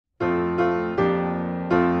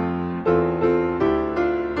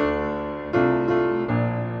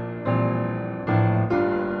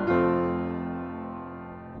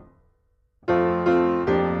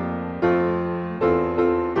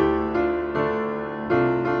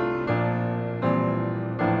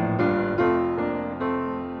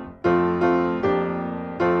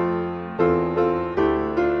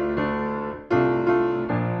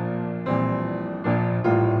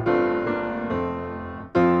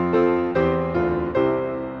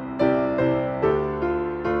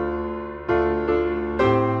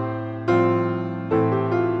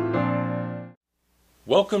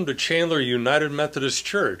Welcome to Chandler United Methodist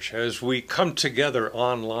Church as we come together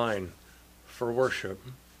online for worship.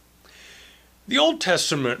 The Old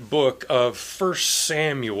Testament book of 1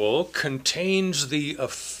 Samuel contains the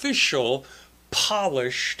official,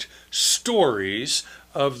 polished stories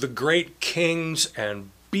of the great kings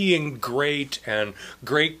and being great and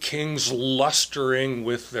great kings lustering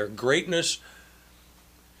with their greatness.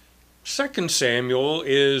 2 Samuel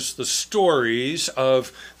is the stories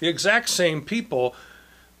of the exact same people,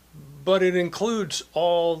 but it includes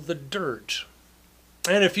all the dirt.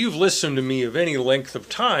 And if you've listened to me of any length of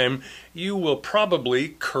time, you will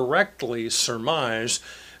probably correctly surmise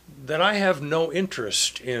that I have no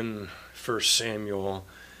interest in 1 Samuel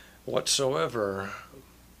whatsoever.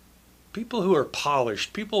 People who are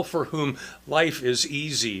polished, people for whom life is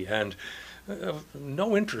easy and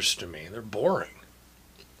no interest to me. They're boring.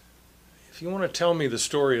 If you want to tell me the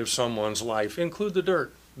story of someone's life, include the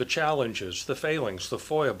dirt, the challenges, the failings, the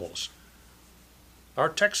foibles. Our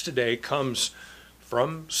text today comes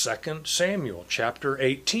from 2 Samuel chapter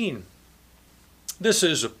 18. This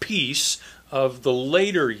is a piece of the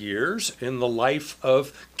later years in the life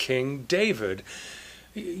of King David.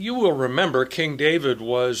 You will remember King David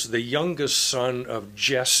was the youngest son of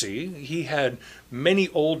Jesse. He had many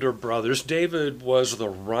older brothers. David was the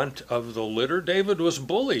runt of the litter. David was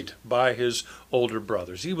bullied by his older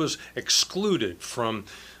brothers. He was excluded from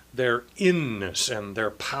their inness and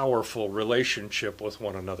their powerful relationship with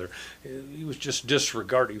one another. He was just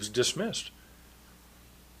disregarded. He was dismissed.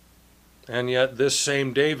 And yet this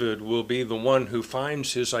same David will be the one who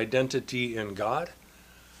finds his identity in God.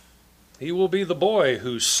 He will be the boy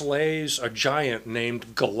who slays a giant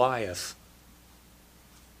named Goliath.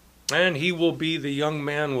 And he will be the young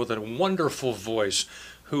man with a wonderful voice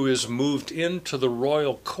who is moved into the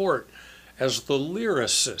royal court as the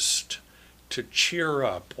lyricist to cheer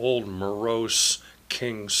up old morose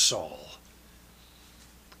King Saul.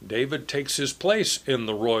 David takes his place in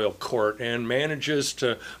the royal court and manages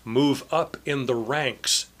to move up in the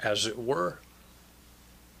ranks, as it were.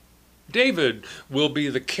 David will be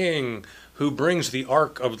the king who brings the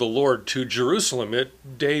ark of the Lord to Jerusalem.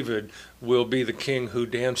 David will be the king who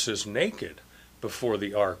dances naked before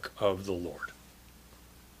the ark of the Lord.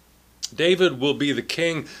 David will be the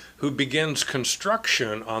king who begins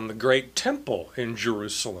construction on the great temple in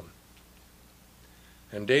Jerusalem.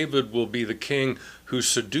 And David will be the king who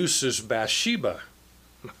seduces Bathsheba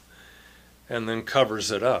and then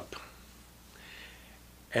covers it up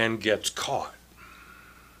and gets caught.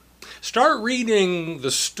 Start reading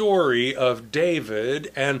the story of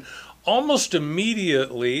David, and almost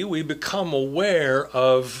immediately we become aware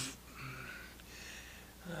of,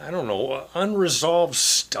 unresolved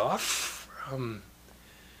stuff.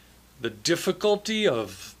 The difficulty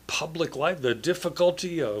of public life, the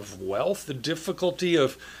difficulty of wealth, the difficulty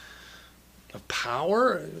of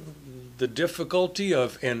power, the difficulty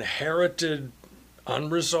of inherited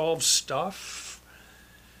unresolved stuff.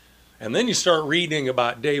 And then you start reading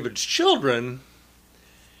about David's children,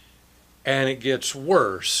 and it gets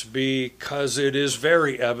worse because it is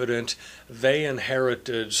very evident they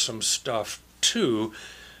inherited some stuff too.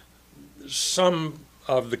 Some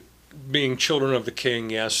of the being children of the king,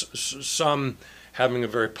 yes. Some having a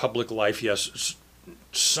very public life, yes.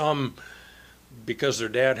 Some because their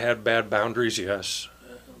dad had bad boundaries, yes.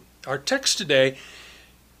 Our text today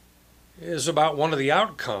is about one of the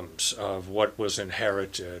outcomes of what was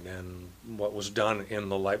inherited and what was done in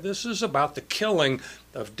the life. This is about the killing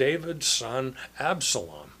of David's son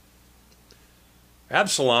Absalom.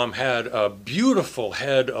 Absalom had a beautiful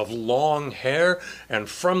head of long hair, and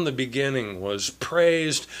from the beginning was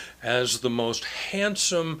praised as the most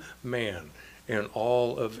handsome man in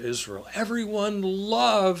all of Israel. Everyone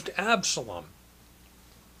loved Absalom.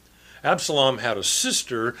 Absalom had a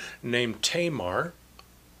sister named Tamar,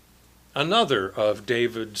 another of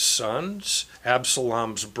David's sons,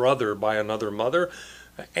 Absalom's brother by another mother,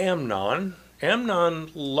 Amnon.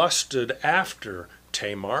 Amnon lusted after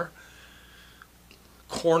Tamar,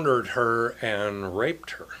 cornered her and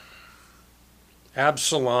raped her.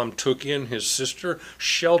 Absalom took in his sister,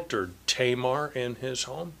 sheltered Tamar in his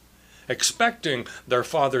home, expecting their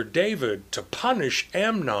father David to punish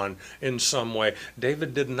Amnon in some way.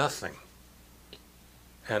 David did nothing.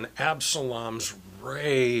 And Absalom's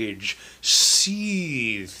rage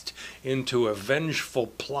seethed into a vengeful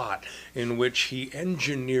plot in which he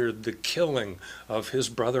engineered the killing of his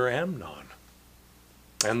brother Amnon,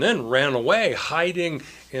 and then ran away, hiding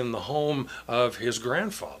in the home of his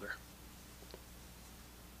grandfather.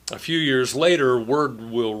 A few years later, word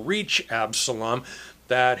will reach Absalom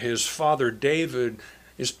that his father David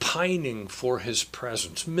is pining for his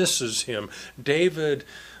presence, misses him. David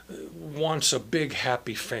wants a big,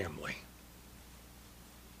 happy family.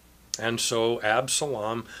 And so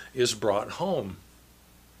Absalom is brought home.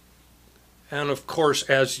 And of course,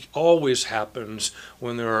 as always happens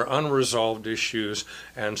when there are unresolved issues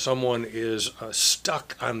and someone is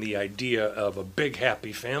stuck on the idea of a big,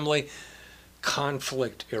 happy family,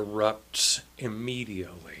 conflict erupts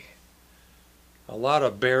immediately. A lot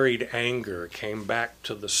of buried anger came back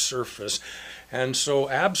to the surface, and so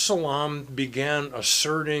Absalom began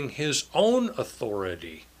asserting his own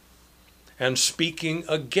authority and speaking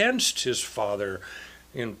against his father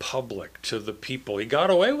in public to the people. He got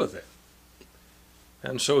away with it.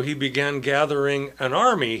 And so he began gathering an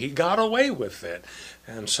army. He got away with it.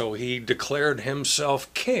 And so he declared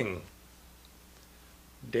himself king.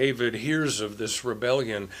 David hears of this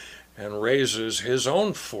rebellion and raises his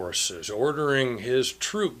own forces, ordering his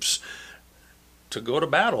troops to go to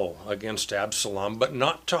battle against Absalom, but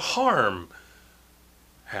not to harm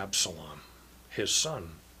Absalom, his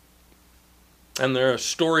son. And the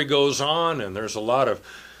story goes on, and there's a lot of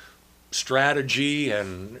strategy,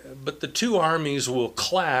 but the two armies will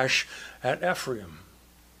clash at Ephraim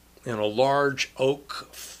in a large oak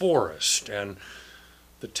forest, and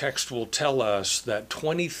the text will tell us that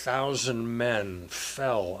 20,000 men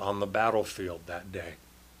fell on the battlefield that day.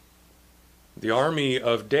 The army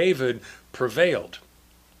of David prevailed.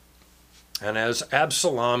 And as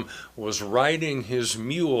Absalom was riding his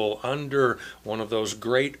mule under one of those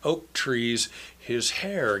great oak trees, his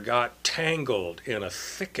hair got tangled in a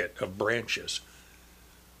thicket of branches.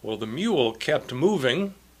 Well, the mule kept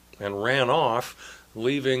moving and ran off,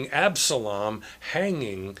 leaving Absalom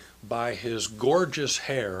hanging by his gorgeous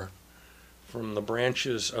hair from the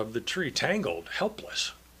branches of the tree, tangled,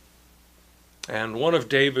 helpless. And one of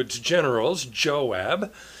David's generals,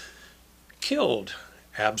 Joab, killed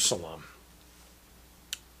Absalom.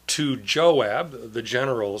 To Joab, the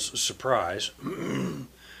general's surprise,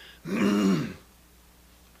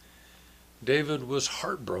 David was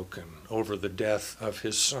heartbroken over the death of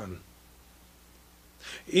his son.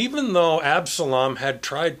 Even though Absalom had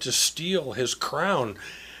tried to steal his crown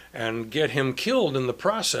and get him killed in the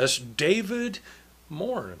process, David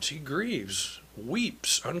mourns, he grieves,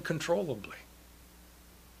 weeps uncontrollably.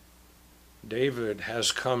 David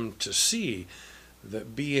has come to see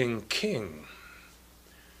that being king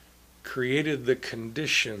created the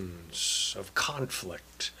conditions of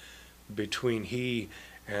conflict between he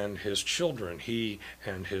and his children, he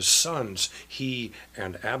and his sons, he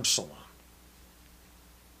and Absalom.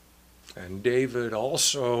 And David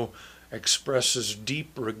also expresses deep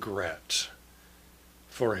regret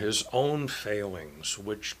for his own failings,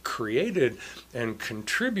 which created and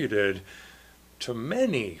contributed to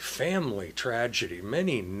many family tragedy,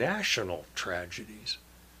 many national tragedies.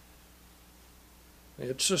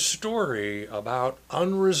 It's a story about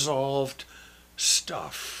unresolved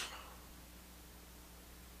stuff.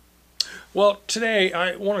 Well, today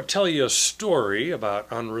I want to tell you a story about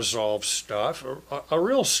unresolved stuff, a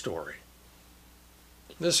real story.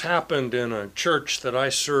 This happened in a church that I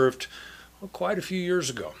served quite a few years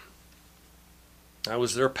ago. I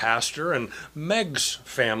was their pastor, and Meg's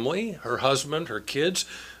family, her husband, her kids,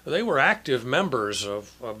 they were active members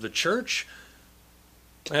of the church.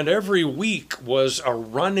 And every week was a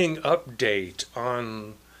running update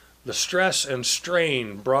on the stress and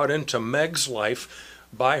strain brought into Meg's life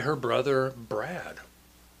by her brother Brad.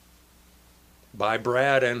 By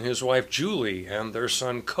Brad and his wife Julie and their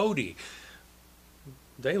son Cody.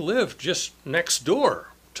 They lived just next door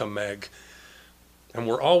to Meg and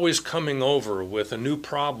were always coming over with a new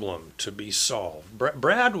problem to be solved.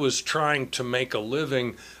 Brad was trying to make a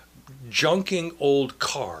living junking old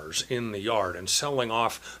cars in the yard and selling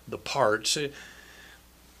off the parts. It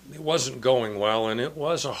wasn't going well, and it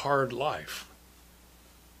was a hard life.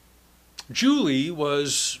 Julie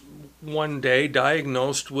was one day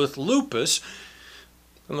diagnosed with lupus,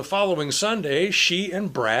 and the following Sunday she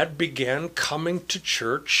and Brad began coming to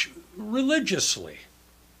church religiously,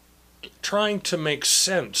 trying to make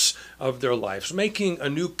sense of their lives, making a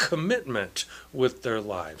new commitment with their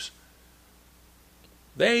lives.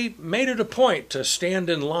 They made it a point to stand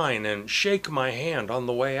in line and shake my hand on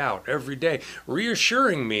the way out every day,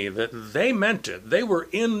 reassuring me that they meant it. They were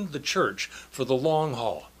in the church for the long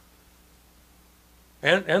haul.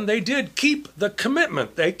 And they did keep the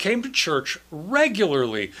commitment. They came to church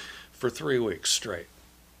regularly for 3 weeks straight.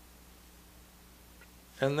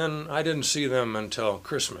 And then I didn't see them until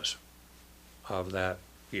Christmas of that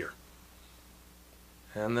year.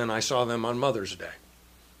 And then I saw them on Mother's Day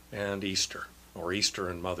and Easter, or Easter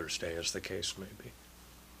and Mother's Day as the case may be.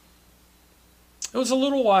 It was a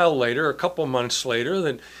little while later, a couple months later,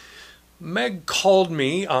 that Meg called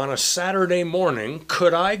me on a Saturday morning.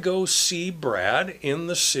 Could I go see Brad in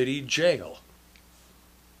the city jail?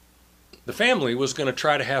 The family was going to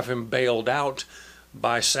try to have him bailed out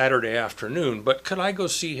by Saturday afternoon, but could I go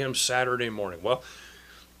see him Saturday morning? Well,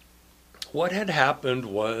 what had happened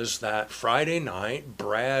was that Friday night,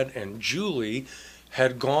 Brad and Julie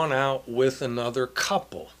had gone out with another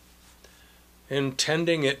couple,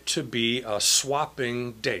 intending it to be a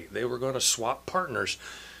swapping date. They were going to swap partners.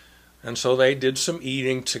 And so they did some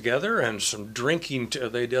eating together and some drinking.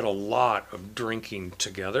 They did a lot of drinking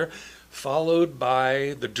together, followed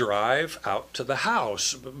by the drive out to the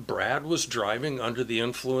house. Brad was driving under the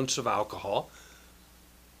influence of alcohol.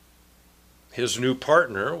 His new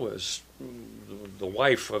partner was the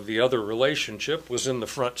wife of the other relationship, was in the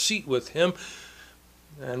front seat with him.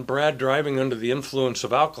 And Brad, driving under the influence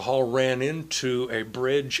of alcohol, ran into a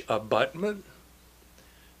bridge abutment,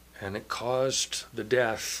 and it caused the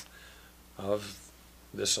death of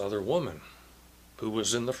this other woman who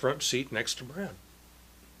was in the front seat next to Brad.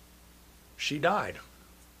 She died,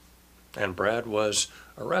 and Brad was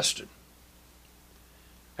arrested.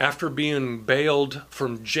 After being bailed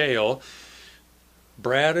from jail,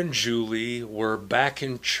 Brad and Julie were back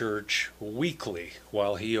in church weekly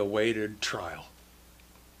while he awaited trial.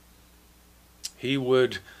 He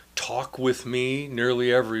would talk with me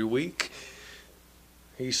nearly every week.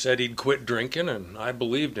 He said he'd quit drinking, and I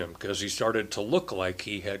believed him because he started to look like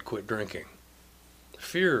he had quit drinking.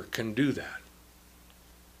 Fear can do that.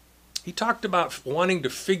 He talked about wanting to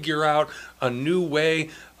figure out a new way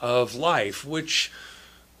of life, which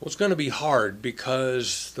was going to be hard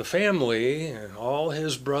because the family and all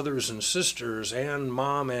his brothers and sisters and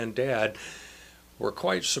mom and dad were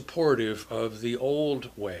quite supportive of the old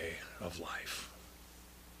way of life.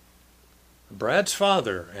 Brad's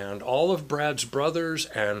father and all of Brad's brothers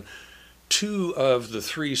and 2 of the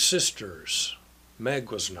 3 sisters,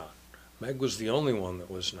 Meg was not. Meg was the only one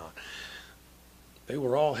that was not. They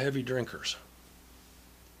were all heavy drinkers.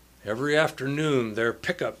 Every afternoon, their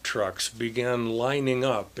pickup trucks began lining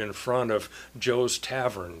up in front of Joe's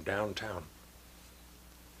Tavern downtown.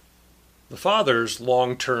 The father's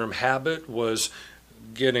long-term habit was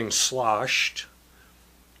getting sloshed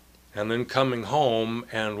and then coming home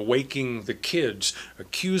and waking the kids,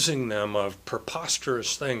 accusing them of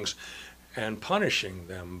preposterous things and punishing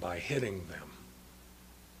them by hitting them.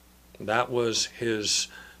 That was his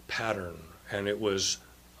pattern, and it was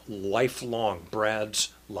lifelong,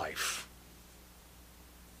 Brad's life.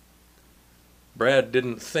 Brad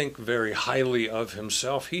didn't think very highly of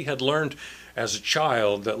himself. He had learned as a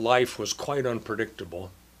child that life was quite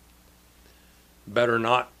unpredictable. Better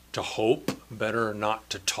not to hope, better not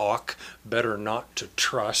to talk, better not to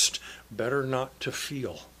trust, better not to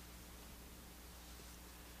feel.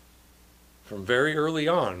 From very early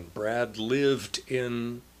on, Brad lived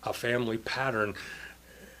in a family pattern,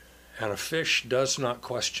 and a fish does not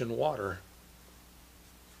question water.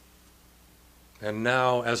 And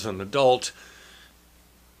now, as an adult,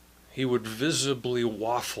 he would visibly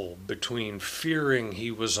waffle between fearing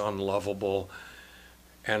he was unlovable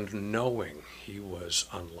and knowing he was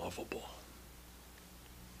unlovable.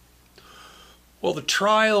 Well, the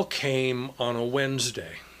trial came on a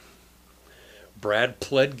Wednesday. Brad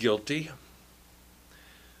pled guilty.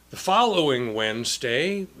 The following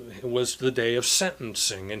Wednesday was the day of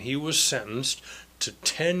sentencing, and he was sentenced to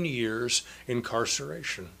 10 years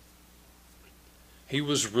incarceration. He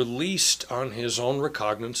was released on his own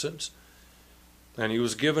recognizance, and he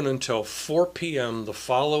was given until 4 p.m. the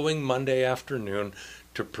following Monday afternoon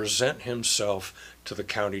to present himself to the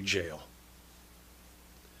county jail.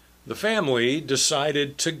 The family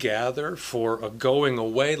decided to gather for a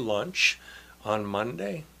going-away lunch on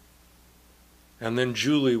Monday, and then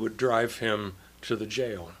Julie would drive him to the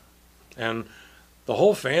jail. And the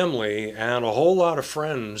whole family and a whole lot of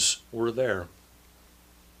friends were there.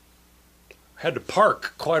 Had to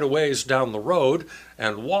park quite a ways down the road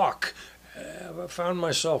and walk. I found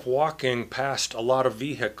myself walking past a lot of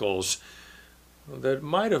vehicles that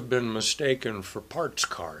might have been mistaken for parts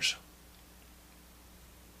cars.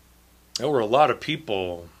 There were a lot of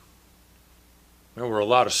people. There were a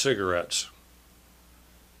lot of cigarettes.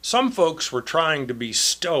 Some folks were trying to be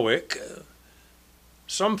stoic.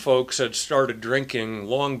 Some folks had started drinking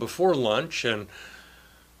long before lunch and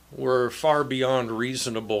were far beyond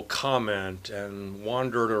reasonable comment and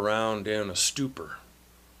wandered around in a stupor.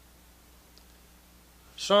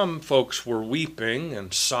 Some folks were weeping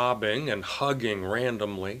and sobbing and hugging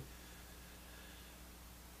randomly.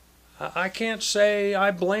 I can't say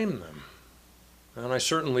I blame them, and I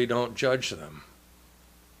certainly don't judge them.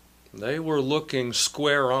 They were looking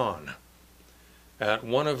square on at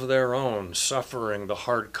one of their own suffering the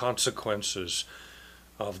hard consequences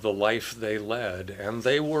of the life they led, and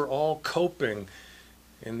they were all coping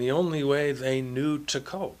in the only way they knew to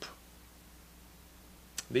cope.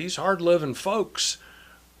 These hard-living folks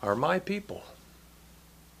are my people.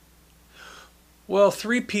 Well,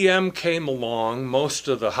 3 p.m. came along. Most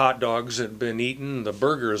of the hot dogs had been eaten. The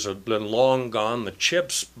burgers had been long gone. The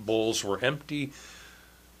chips bowls were empty.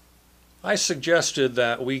 I suggested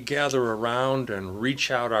that we gather around and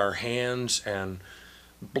reach out our hands and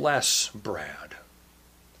bless Brad.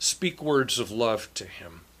 Speak words of love to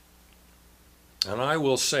him. And I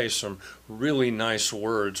will say some really nice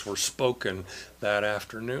words were spoken that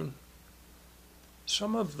afternoon.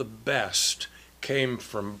 Some of the best came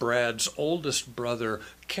from Brad's oldest brother,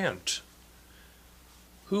 Kent,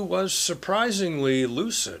 who was surprisingly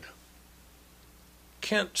lucid.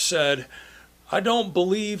 Kent said, "I don't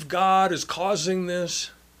believe God is causing this,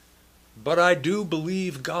 but I do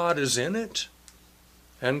believe God is in it.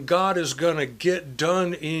 And God is going to get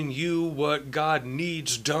done in you what God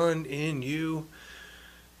needs done in you.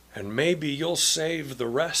 And maybe you'll save the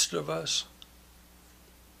rest of us.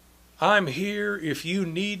 I'm here if you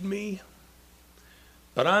need me,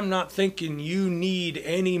 but I'm not thinking you need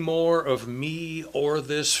any more of me or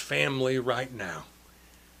this family right now.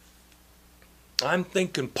 I'm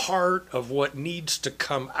thinking part of what needs to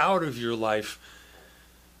come out of your life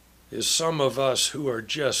is some of us who are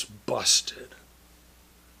just busted."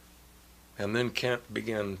 And then Kent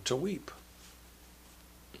began to weep.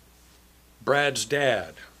 Brad's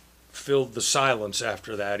dad filled the silence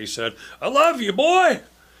after that. He said, "I love you, boy.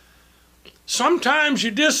 Sometimes you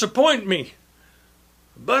disappoint me,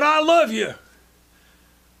 but I love you."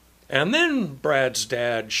 And then Brad's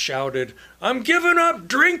dad shouted, "I'm giving up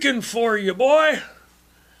drinking for you, boy."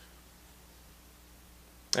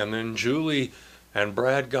 And then Julie and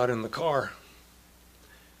Brad got in the car,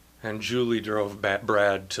 and Julie drove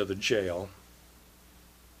Brad to the jail.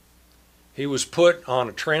 He was put on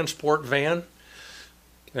a transport van,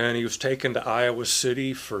 and he was taken to Iowa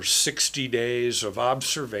City for 60 days of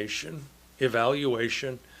observation,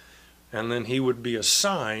 evaluation, and then he would be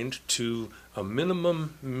assigned to a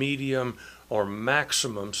minimum, medium, or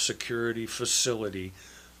maximum security facility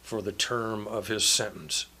for the term of his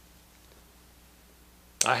sentence.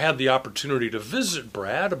 I had the opportunity to visit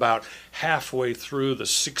Brad about halfway through the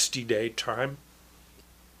 60-day time.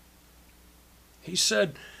 He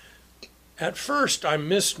said, "At first I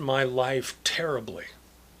missed my life terribly,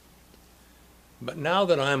 but now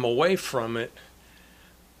that I'm away from it,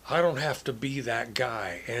 I don't have to be that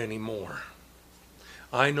guy anymore.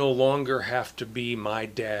 I no longer have to be my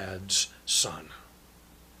dad's son."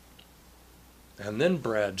 And then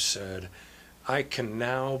Brad said, "I can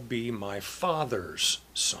now be my father's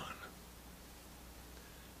son."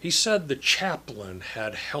 He said the chaplain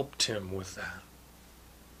had helped him with that.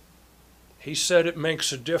 He said it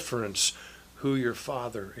makes a difference who your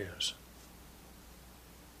father is.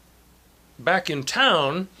 Back in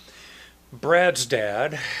town, Brad's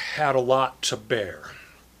dad had a lot to bear.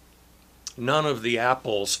 None of the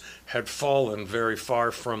apples had fallen very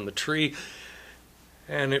far from the tree,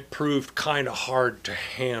 and it proved kind of hard to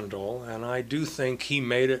handle, and I do think he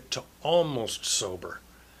made it to almost sober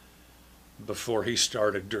before he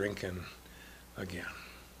started drinking again.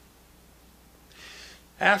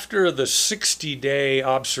 After the 60-day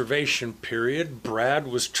observation period, Brad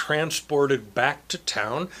was transported back to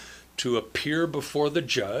town to appear before the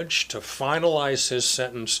judge to finalize his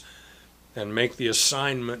sentence and make the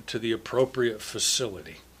assignment to the appropriate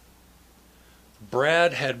facility.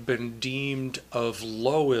 Brad had been deemed of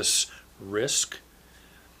lowest risk,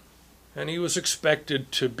 and he was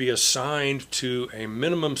expected to be assigned to a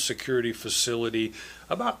minimum security facility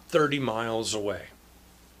about 30 miles away.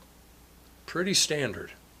 Pretty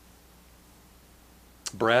standard.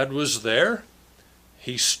 Brad was there.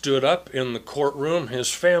 He stood up in the courtroom.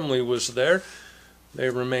 His family was there. They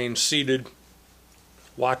remained seated,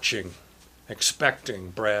 watching, expecting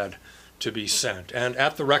Brad to be sent. And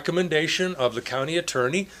at the recommendation of the county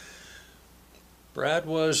attorney, Brad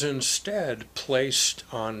was instead placed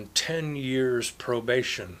on 10 years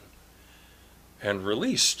probation and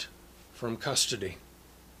released from custody.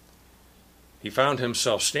 He found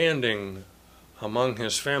himself standing among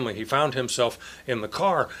his family. He found himself in the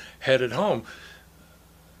car headed home.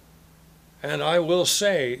 And I will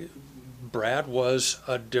say, Brad was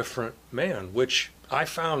a different man, which I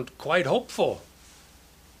found quite hopeful.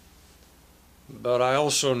 But I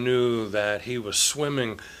also knew that he was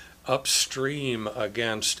swimming upstream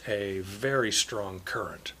against a very strong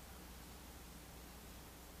current.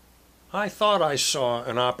 I thought I saw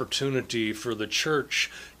an opportunity for the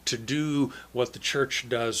church to do what the church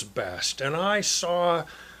does best. And I saw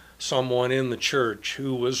someone in the church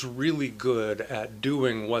who was really good at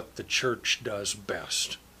doing what the church does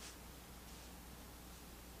best.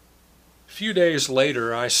 A few days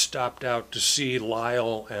later, I stopped out to see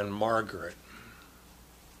Lyle and Margaret.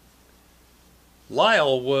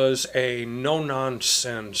 Lyle was a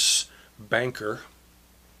no-nonsense banker.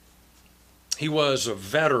 He was a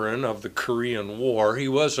veteran of the Korean War. He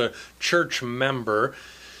was a church member.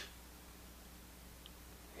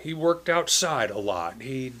 He worked outside a lot.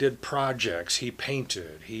 He did projects. He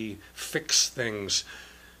painted. He fixed things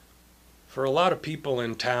for a lot of people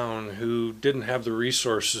in town who didn't have the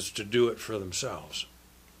resources to do it for themselves.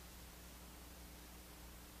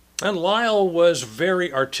 And Lyle was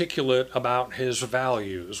very articulate about his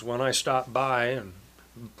values. When I stopped by, and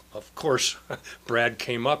of course, Brad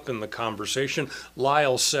came up in the conversation,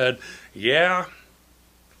 Lyle said, "Yeah,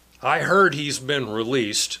 I heard he's been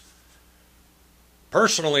released.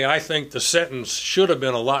 Personally, I think the sentence should have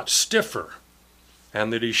been a lot stiffer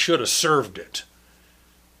and that he should have served it.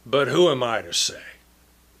 But who am I to say?"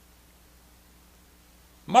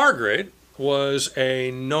 Margaret was a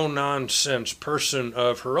no-nonsense person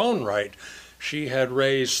of her own right. She had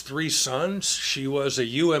raised 3 sons. She was a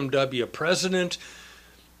UMW president.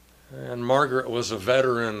 And Margaret was a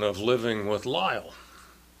veteran of living with Lyle.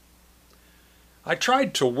 I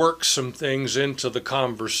tried to work some things into the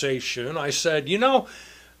conversation. I said, "You know,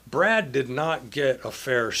 Brad did not get a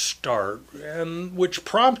fair start," and which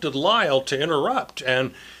prompted Lyle to interrupt,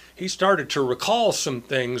 and he started to recall some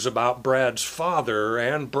things about Brad's father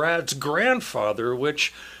and Brad's grandfather,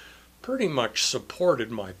 which pretty much supported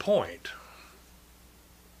my point.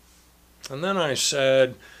 And then I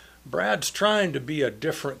said, "Brad's trying to be a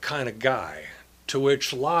different kind of guy," to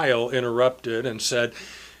which Lyle interrupted and said,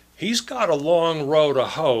 "He's got a long row to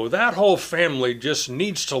hoe. That whole family just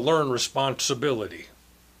needs to learn responsibility."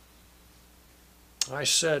 I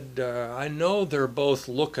said, "I know they're both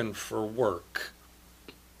looking for work.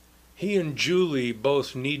 He and Julie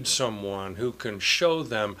both need someone who can show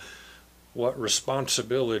them what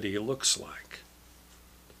responsibility looks like.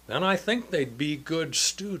 And I think they'd be good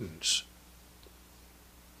students.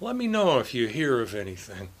 Let me know if you hear of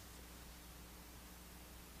anything."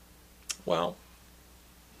 Well,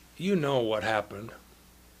 you know what happened.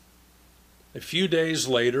 A few days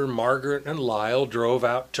later, Margaret and Lyle drove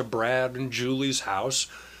out to Brad and Julie's house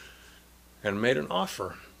and made an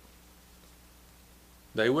offer.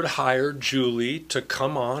 They would hire Julie to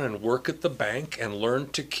come on and work at the bank and learn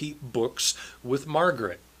to keep books with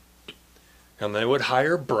Margaret. And they would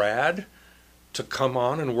hire Brad to come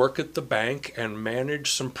on and work at the bank and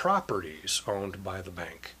manage some properties owned by the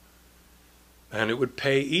bank. And it would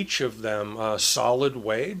pay each of them a solid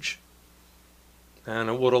wage, and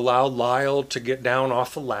it would allow Lyle to get down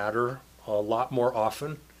off a ladder a lot more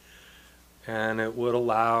often, and it would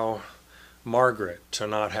allow Margaret to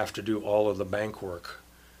not have to do all of the bank work.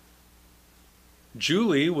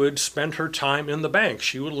 Julie would spend her time in the bank.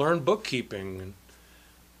 She would learn bookkeeping, and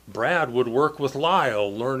Brad would work with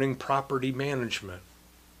Lyle learning property management.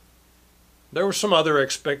 There were some other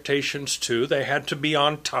expectations too. They had to be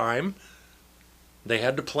on time. They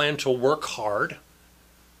had to plan to work hard.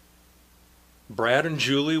 Brad and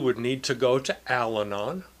Julie would need to go to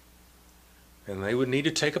Al-Anon, and they would need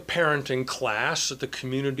to take a parenting class at the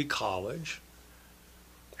community college,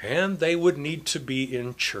 and they would need to be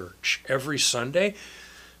in church every Sunday,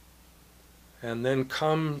 and then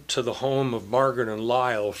come to the home of Margaret and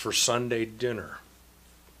Lyle for Sunday dinner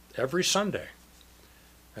every Sunday,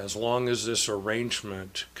 as long as this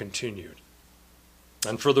arrangement continued.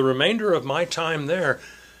 And for the remainder of my time there,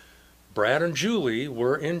 Brad and Julie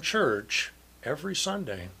were in church every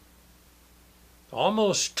Sunday.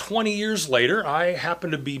 Almost 20 years later, I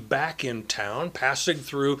happened to be back in town, passing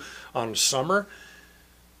through on summer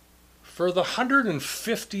for the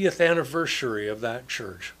 150th anniversary of that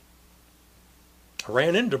church. I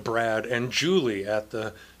ran into Brad and Julie at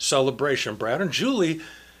the celebration. Brad and Julie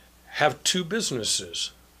have 2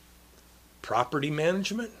 businesses: property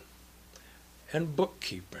management and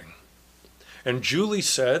bookkeeping. And Julie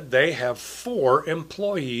said they have 4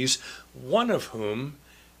 employees, one of whom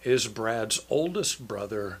is Brad's oldest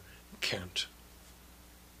brother, Kent.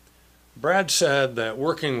 Brad said that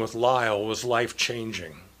working with Lyle was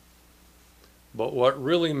life-changing. But what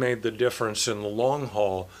really made the difference in the long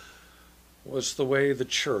haul was the way the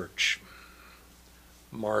church,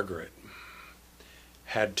 Margaret,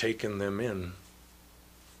 had taken them in.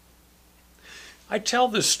 I tell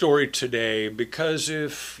this story today because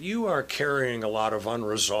if you are carrying a lot of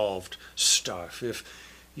unresolved stuff, if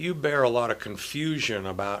you bear a lot of confusion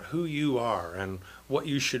about who you are and what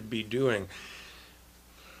you should be doing,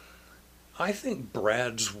 I think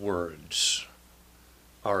Brad's words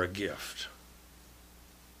are a gift.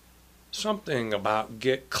 Something about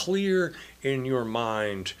get clear in your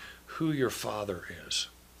mind who your Father is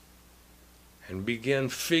and begin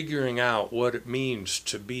figuring out what it means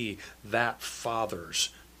to be that Father's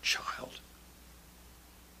child.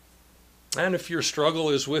 And if your struggle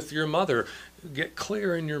is with your mother, get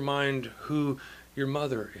clear in your mind who your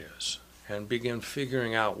mother is and begin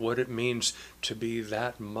figuring out what it means to be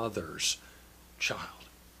that mother's child.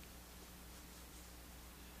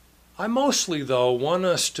 I mostly, though, want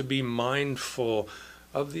us to be mindful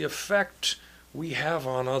of the effect we have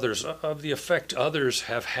on others, of the effect others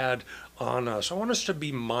have had on us. I want us to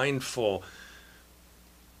be mindful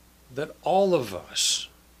that all of us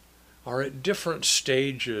are at different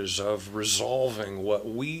stages of resolving what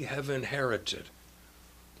we have inherited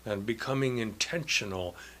and becoming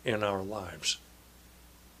intentional in our lives.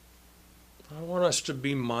 I want us to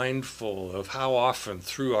be mindful of how often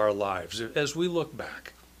through our lives, as we look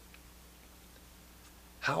back,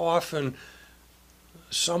 how often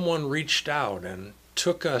someone reached out and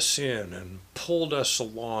took us in and pulled us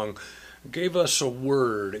along, gave us a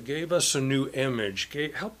word, gave us a new image,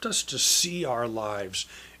 helped us to see our lives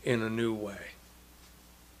in a new way.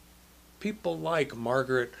 People like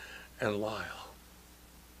Margaret and Lyle.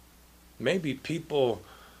 Maybe people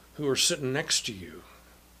who are sitting next to you,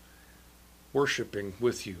 worshiping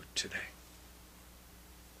with you today.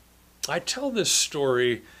 I tell this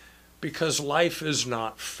story because life is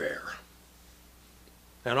not fair.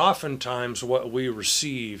 And oftentimes what we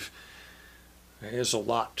receive is a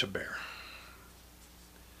lot to bear.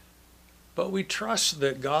 But we trust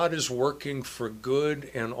that God is working for good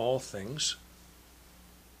in all things,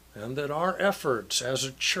 and that our efforts as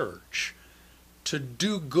a church to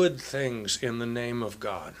do good things in the name of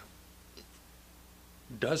God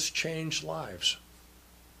does change lives.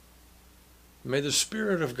 May the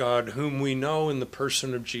Spirit of God, whom we know in the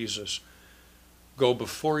person of Jesus, go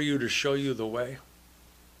before you to show you the way,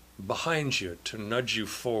 behind you to nudge you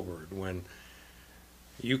forward when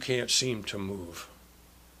you can't seem to move,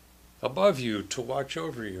 above you to watch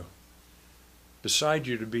over you, beside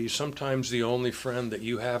you to be sometimes the only friend that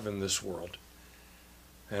you have in this world,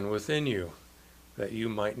 and within you that you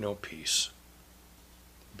might know peace.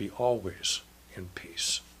 Be always in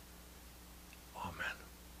peace.